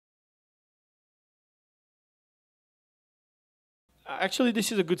Actually,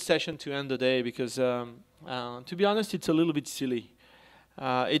 this is a good session to end the day because, to be honest, it's a little bit silly.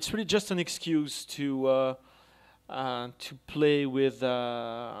 It's really just an excuse to play with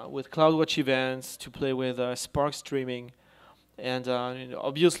CloudWatch Events, to play with Spark streaming, and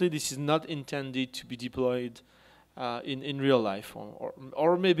obviously this is not intended to be deployed in real life,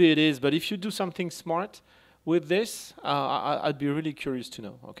 or maybe it is. But if you do something smart with this, I'd be really curious to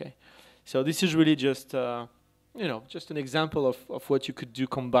know. Okay, so this is really just just an example of what you could do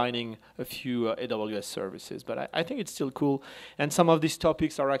combining a few AWS services. But I think it's still cool, and some of these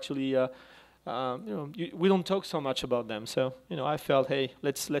topics are actually we don't talk so much about them. So I felt, hey,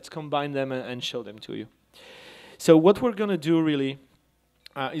 let's combine them and show them to you. So what we're gonna do really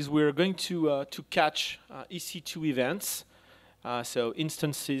is we're going to catch EC2 events. So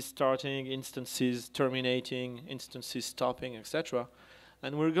instances starting, instances terminating, instances stopping, etc.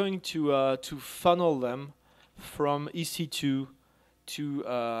 And we're going to funnel them from EC2 to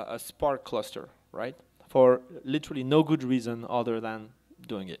a Spark cluster, right? For literally no good reason other than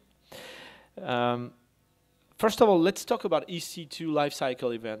doing it. First of all, let's talk about EC2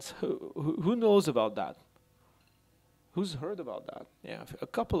 Lifecycle Events. Who knows about that? Who's heard about that? Yeah, a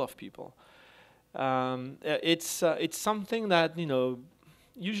couple of people. It's something that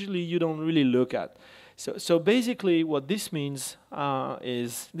usually you don't really look at. So basically, what this means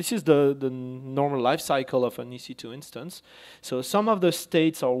is this is the normal life cycle of an EC2 instance. So some of the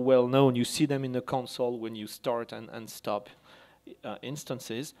states are well known. You see them in the console when you start and stop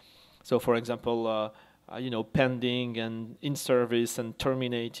instances. So for example, pending and in service and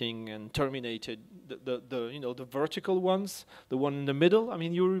terminating and terminated. The vertical ones, the one in the middle. I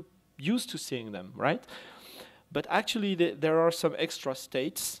mean, you're used to seeing them, right? But actually, there are some extra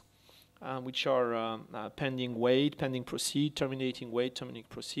states which are pending wait, pending proceed, terminating wait, terminating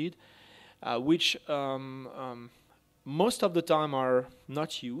proceed, which most of the time are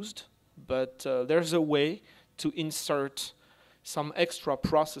not used. But there's a way to insert some extra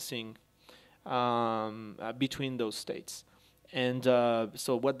processing between those states. And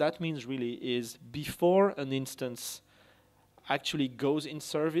so what that means really is before an instance actually goes in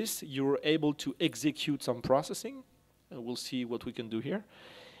service, you're able to execute some processing. And we'll see what we can do here.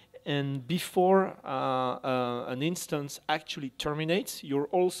 And before an instance actually terminates, you're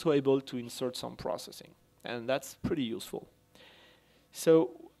also able to insert some processing. And that's pretty useful.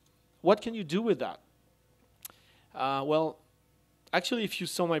 So what can you do with that? Well, actually, if you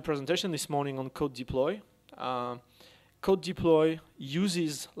saw my presentation this morning on Code Deploy, Code Deploy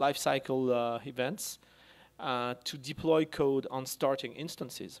uses lifecycle events to deploy code on starting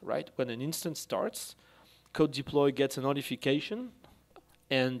instances, right? When an instance starts, Code Deploy gets a notification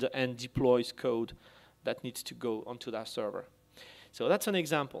and deploys code that needs to go onto that server. So that's an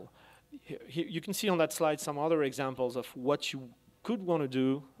example. Here you can see on that slide some other examples of what you could want to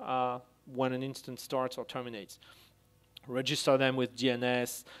do when an instance starts or terminates. Register them with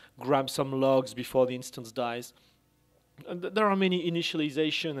DNS, grab some logs before the instance dies. And there are many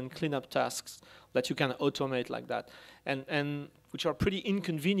initialization and cleanup tasks that you can automate like that, and which are pretty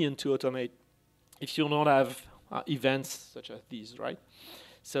inconvenient to automate if you don't have events such as these, right?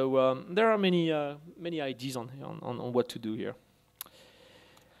 So there are many ideas on what to do here.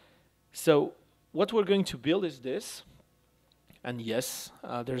 So what we're going to build is this, and yes,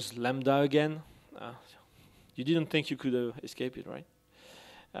 there's Lambda again. You didn't think you could escape it, right?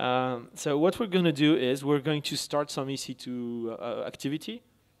 So what we're going to do is we're going to start some EC2 activity.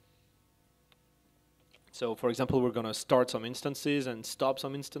 So for example, we're going to start some instances and stop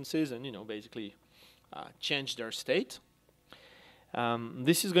some instances and basically change their state.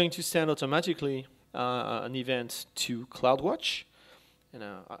 This is going to send automatically an event to CloudWatch. And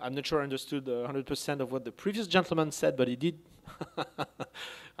I'm not sure I understood 100% of what the previous gentleman said, but he did.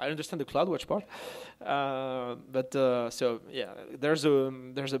 I understand the CloudWatch part. So yeah, there's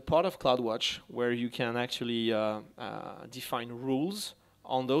a part of CloudWatch where you can actually define rules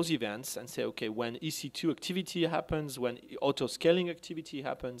on those events and say, okay, when EC2 activity happens, when auto-scaling activity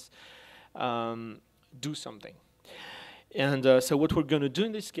happens, do something. And so what we're going to do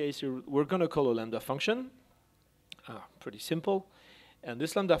in this case, we're going to call a Lambda function. Pretty simple. And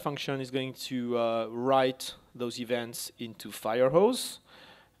this Lambda function is going to write those events into Firehose.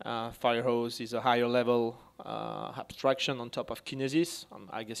 Firehose is a higher level abstraction on top of Kinesis.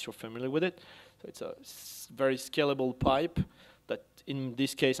 I guess you're familiar with it. So it's a very scalable pipe that in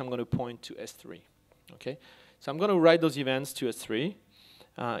this case I'm going to point to S3. Okay, so I'm going to write those events to S3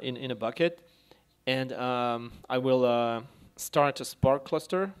 in a bucket, and I will start a Spark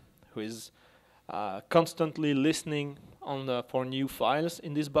cluster who is constantly listening for new files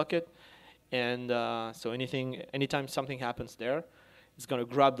in this bucket, and so anytime something happens there, It's going to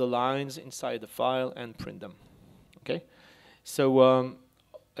grab the lines inside the file and print them. Okay. So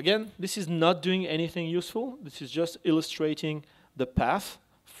again, this is not doing anything useful. This is just illustrating the path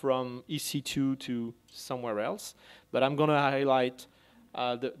from EC2 to somewhere else. But I'm going to highlight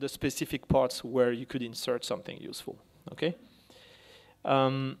the specific parts where you could insert something useful. Okay.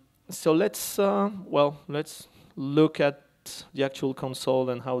 So let's look at the actual console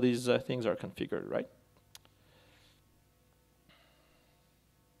and how these things are configured, right?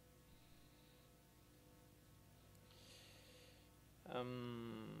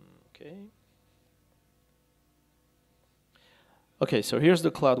 Okay. Okay, so here's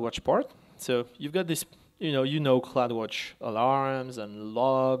the CloudWatch part. So you've got this, you know CloudWatch alarms and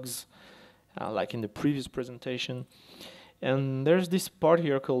logs, like in the previous presentation. And there's this part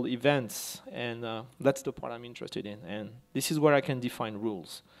here called events, and that's the part I'm interested in. And this is where I can define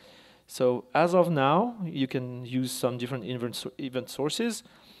rules. So as of now, you can use some different event sources,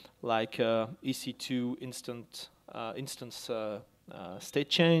 like EC2 instance state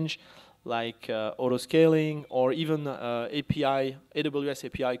change, like auto-scaling, or even AWS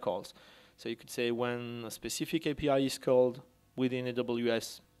API calls. So you could say when a specific API is called within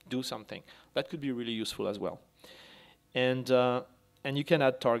AWS, do something. That could be really useful as well. And you can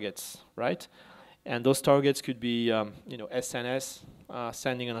add targets, right? And those targets could be, SNS,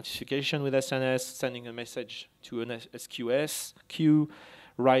 sending a notification with SNS, sending a message to an SQS queue,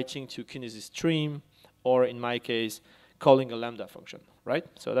 writing to Kinesis stream, or in my case, calling a Lambda function, right?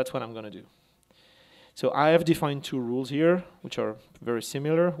 So that's what I'm going to do. So I have defined two rules here, which are very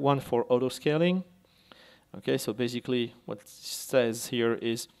similar. One for auto-scaling. Okay, so basically what it says here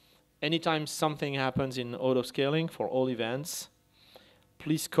is, anytime something happens in auto-scaling for all events,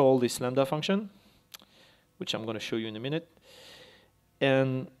 please call this Lambda function, which I'm going to show you in a minute.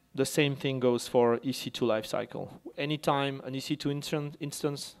 And the same thing goes for EC2 Lifecycle. Anytime an EC2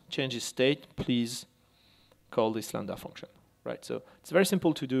 instance changes state, please call this Lambda function, right? So it's very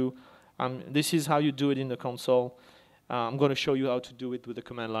simple to do. This is how you do it in the console. I'm going to show you how to do it with the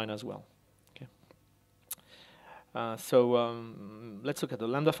command line as well. Okay. Let's look at the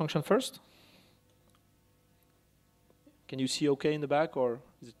Lambda function first. Can you see okay in the back, or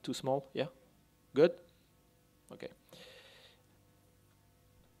is it too small? Yeah? Good? Okay.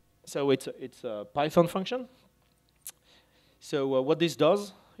 So it's a Python function. So what this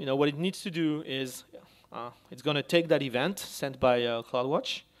does, what it needs to do is it's going to take that event sent by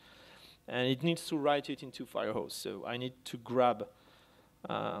CloudWatch, and it needs to write it into Firehose. So I need to grab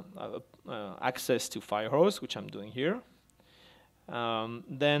access to Firehose, which I'm doing here.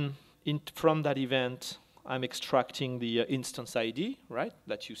 Then from that event, I'm extracting the instance ID, right,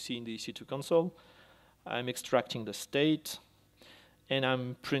 that you see in the EC2 console. I'm extracting the state, and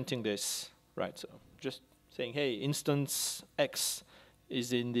I'm printing this, right? So just saying, hey, instance X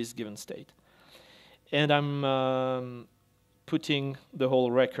is in this given state. And I'm putting the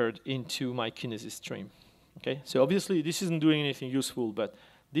whole record into my Kinesis stream. Okay, so obviously this isn't doing anything useful, but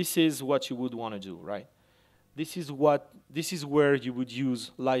this is what you would want to do, right? This is where you would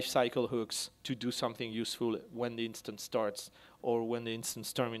use lifecycle hooks to do something useful when the instance starts, or when the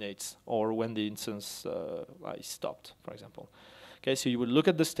instance terminates, or when the instance is stopped, for example. Okay, so you would look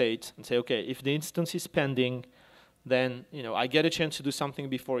at the state and say, okay, if the instance is pending, then I get a chance to do something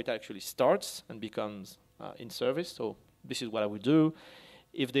before it actually starts and becomes in service. So this is what I would do.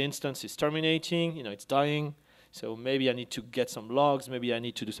 If the instance is terminating, it's dying. So maybe I need to get some logs. Maybe I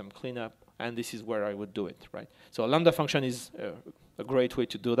need to do some cleanup, and this is where I would do it, right? So a Lambda function is a great way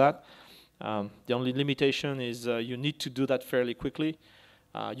to do that. The only limitation is you need to do that fairly quickly.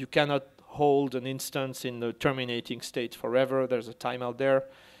 You cannot hold an instance in the terminating state forever. There's a timeout there.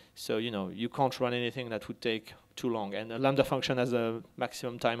 So, you can't run anything that would take too long. And a Lambda function has a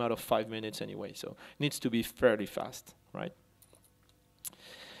maximum timeout of 5 minutes anyway. So it needs to be fairly fast, right?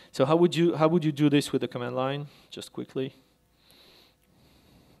 So how would you do this with the command line? Just quickly,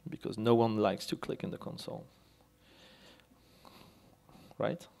 because no one likes to click in the console,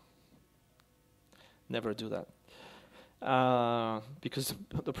 right? Never do that. Because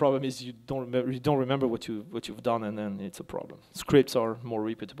the problem is you don't remember what you've done, and then it's a problem. Scripts are more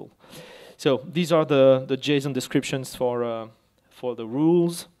repeatable. So these are the JSON descriptions for the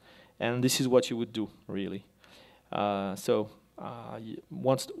rules, and this is what you would do really. Once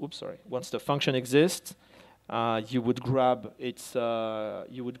the function exists, you would grab its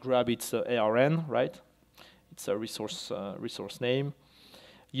ARN, right? It's a resource name.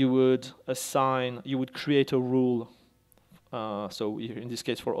 You would create a rule. So in this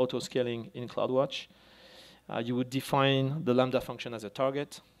case, for auto-scaling in CloudWatch, you would define the Lambda function as a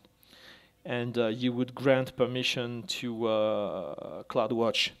target. and you would grant permission to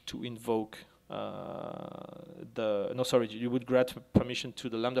CloudWatch to invoke you would grant permission to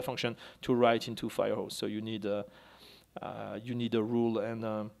the Lambda function to write into Firehose. So you need a rule and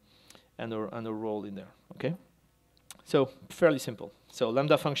a role in there. Okay, so fairly simple. So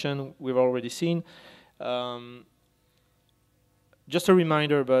Lambda function we've already seen. Just a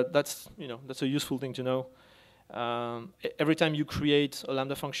reminder, but that's a useful thing to know. Every time you create a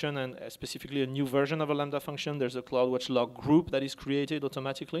Lambda function, and specifically a new version of a Lambda function, there's a CloudWatch log group that is created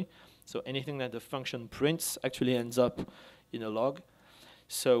automatically. So anything that the function prints actually ends up in a log.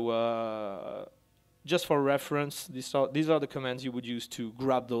 So just for reference, these are the commands you would use to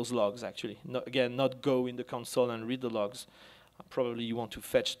grab those logs actually. Again, not go in the console and read the logs. Probably you want to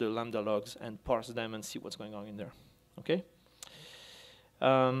fetch the Lambda logs and parse them and see what's going on in there. Okay?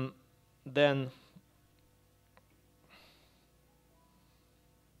 Then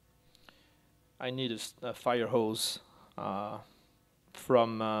I need a Firehose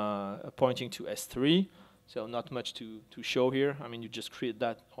from pointing to S3. So not much to show here. I mean, you just create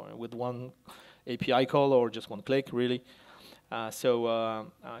that with one API call or just one click, really. It's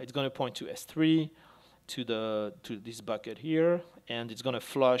going to point to S3, to this bucket here, and it's going to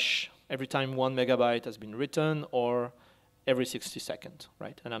flush every time 1 megabyte has been written or every 60 seconds,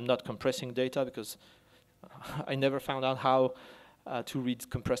 right? And I'm not compressing data because I never found out how to read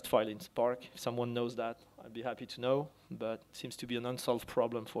compressed file in Spark. If someone knows that, I'd be happy to know, but it seems to be an unsolved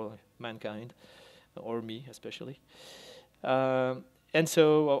problem for mankind, or me especially. And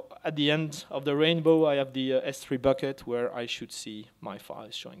so at the end of the rainbow, I have the S3 bucket where I should see my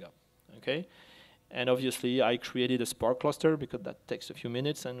files showing up, okay? And obviously, I created a Spark cluster because that takes a few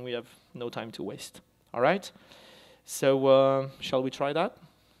minutes and we have no time to waste, all right? So shall we try that?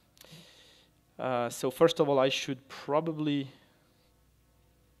 So first of all, I should probably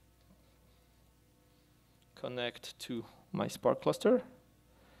connect to my Spark cluster.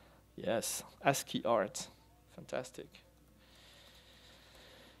 Yes, ASCII art, fantastic.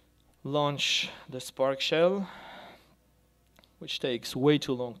 Launch the Spark shell, which takes way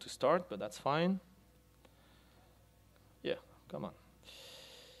too long to start, but that's fine. Yeah, come on.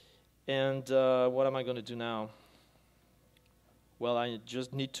 And what am I going to do now? Well, I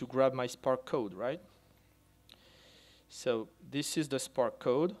just need to grab my Spark code, right? So this is the Spark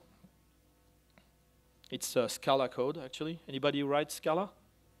code. It's Scala code, actually. Anybody write Scala?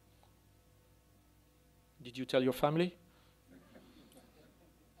 Did you tell your family?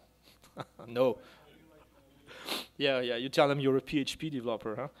 No. Yeah, you tell them you're a PHP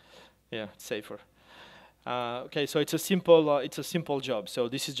developer, huh? Yeah, it's safer. Okay, so it's a simple job. So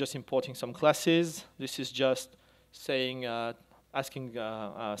this is just importing some classes. This is just saying, asking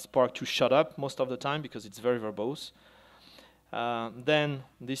Spark to shut up most of the time because it's very verbose. Then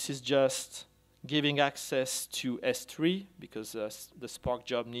this is just giving access to S3 because the Spark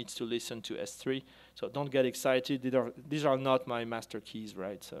job needs to listen to S3. So don't get excited. These are not my master keys,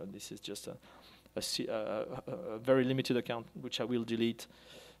 right? So this is just a very limited account, which I will delete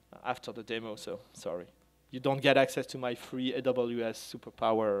after the demo. So sorry. You don't get access to my free AWS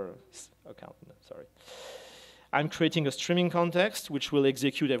superpower account. No, sorry. I'm creating a streaming context, which will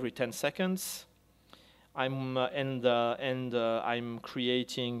execute every 10 seconds. I'm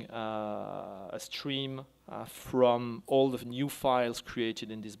creating a stream from all the new files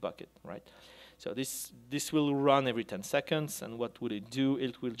created in this bucket, right? So this will run every 10 seconds, and what would it do?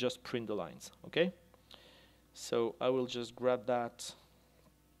 It will just print the lines, okay? So I will just grab that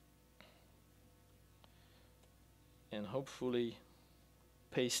and hopefully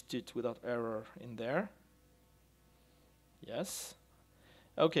paste it without error in there. Yes.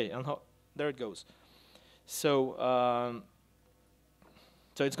 Okay, and there it goes. So,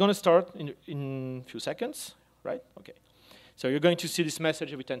 so it's going to start in a few seconds, right? Okay. So you're going to see this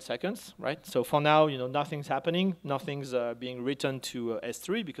message every 10 seconds, right? So for now, nothing's happening. Nothing's being written to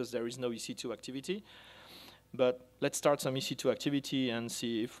S3 because there is no EC2 activity. But let's start some EC2 activity and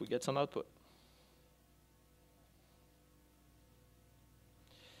see if we get some output.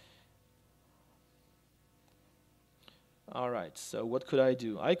 All right, so what could I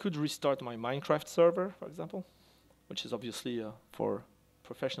do? I could restart my Minecraft server, for example, which is obviously for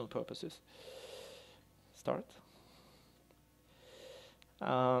professional purposes. Start.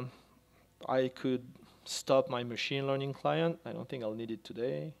 I could stop my machine learning client. I don't think I'll need it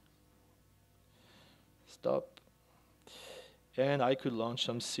today. Stop. And I could launch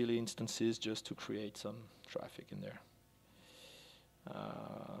some silly instances just to create some traffic in there.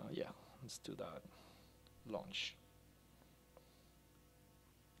 Yeah, let's do that. Launch.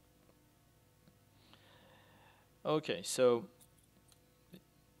 Okay, so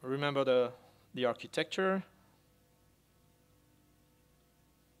remember the architecture.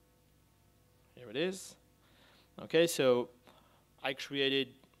 Here it is. Okay, so I created,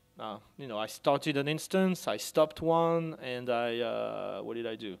 I started an instance, I stopped one, and what did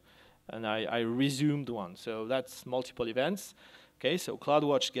I do? And I resumed one. So that's multiple events. Okay, so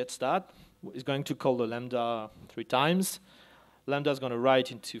CloudWatch gets that. It's going to call the Lambda 3 times. Lambda is going to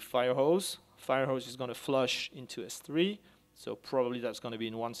write into Firehose. Firehose is going to flush into S3. So probably that's going to be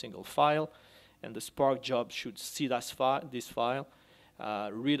in one single file. And the Spark job should see this file,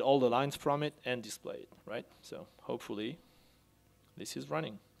 read all the lines from it, and display it, right? So hopefully this is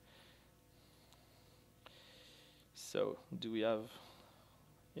running. So do we have,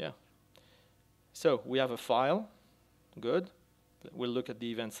 yeah. So we have a file, good. We'll look at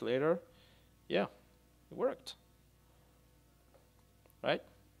the events later. Yeah, it worked, right?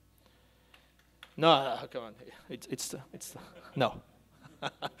 No, come on, it's no,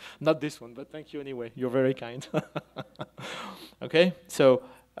 not this one, but thank you anyway. You're very kind. Okay, so,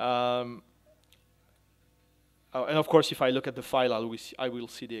 and of course, if I look at the file, I will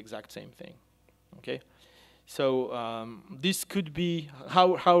see the exact same thing, okay? So this could be,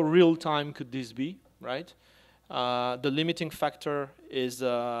 how real time could this be, right? The limiting factor is,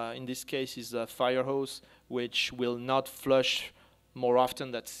 in this case, is Firehose, which will not flush more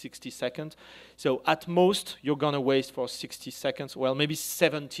often than 60 seconds. So at most, you're going to waste for 60 seconds. Well, maybe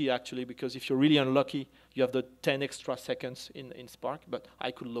 70, actually, because if you're really unlucky, you have the 10 extra seconds in Spark. But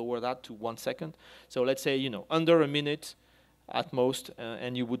I could lower that to 1 second. So let's say, under a minute at most,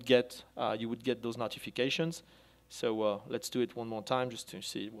 and you would get those notifications. So let's do it one more time just to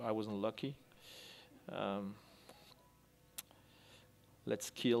see I wasn't lucky. Let's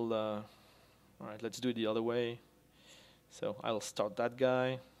kill, all right, let's do it the other way. So I'll start that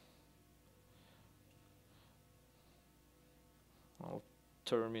guy. I'll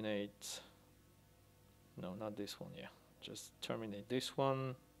terminate, no, not this one, yeah. Just terminate this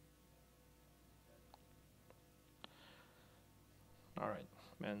one. All right,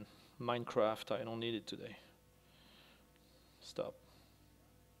 man, Minecraft, I don't need it today. Stop.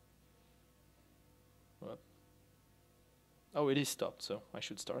 What? Oh, it is stopped, so I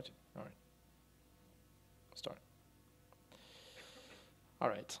should start it. All right. Start. All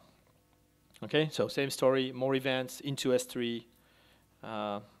right. Okay, so same story, more events into S3.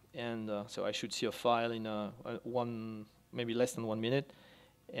 So I should see a file in maybe less than 1 minute.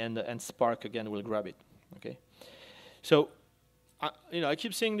 And Spark, again, will grab it. Okay. So, I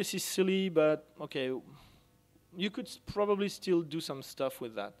keep saying this is silly, but, okay, you could probably still do some stuff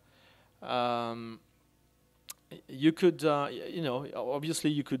with that. You could,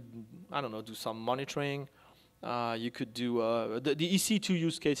 obviously you could, I don't know, do some monitoring. You could do, the EC2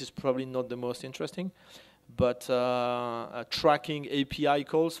 use case is probably not the most interesting, but tracking API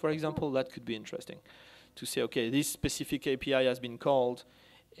calls, for example, that could be interesting. To say, okay, this specific API has been called,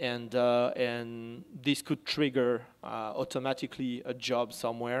 and this could trigger automatically a job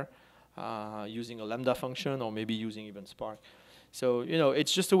somewhere using a Lambda function, or maybe using even Spark. So,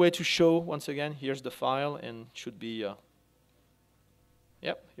 it's just a way to show, once again, here's the file, and should be,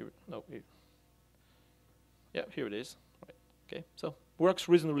 yep, here it is. Right. Okay, so works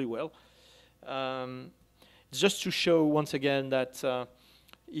reasonably well. It's just to show, once again, that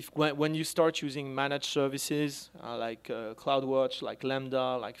when you start using managed services, like CloudWatch, like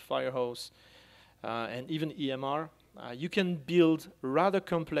Lambda, like Firehose, and even EMR, you can build rather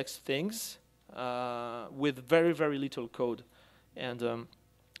complex things with very, very little code. And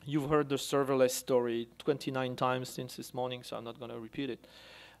you've heard the serverless story 29 times since this morning, so I'm not going to repeat it.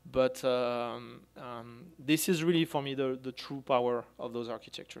 But this is really, for me, the true power of those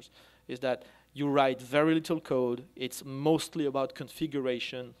architectures, is that you write very little code. It's mostly about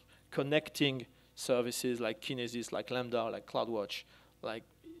configuration, connecting services like Kinesis, like Lambda, like CloudWatch, like,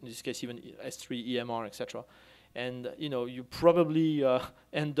 in this case, even S3, EMR, etc. And, you probably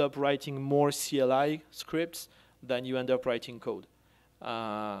end up writing more CLI scripts than you end up writing code,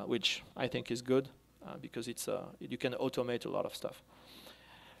 which I think is good because it's you can automate a lot of stuff.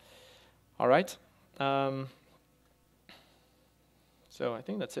 All right. So I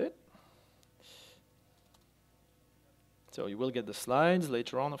think that's it. So you will get the slides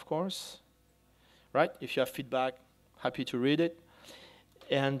later on, of course. Right? If you have feedback, happy to read it.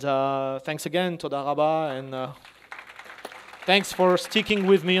 And thanks again, Toda Rabba, and thanks for sticking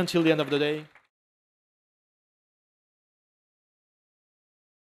with me until the end of the day.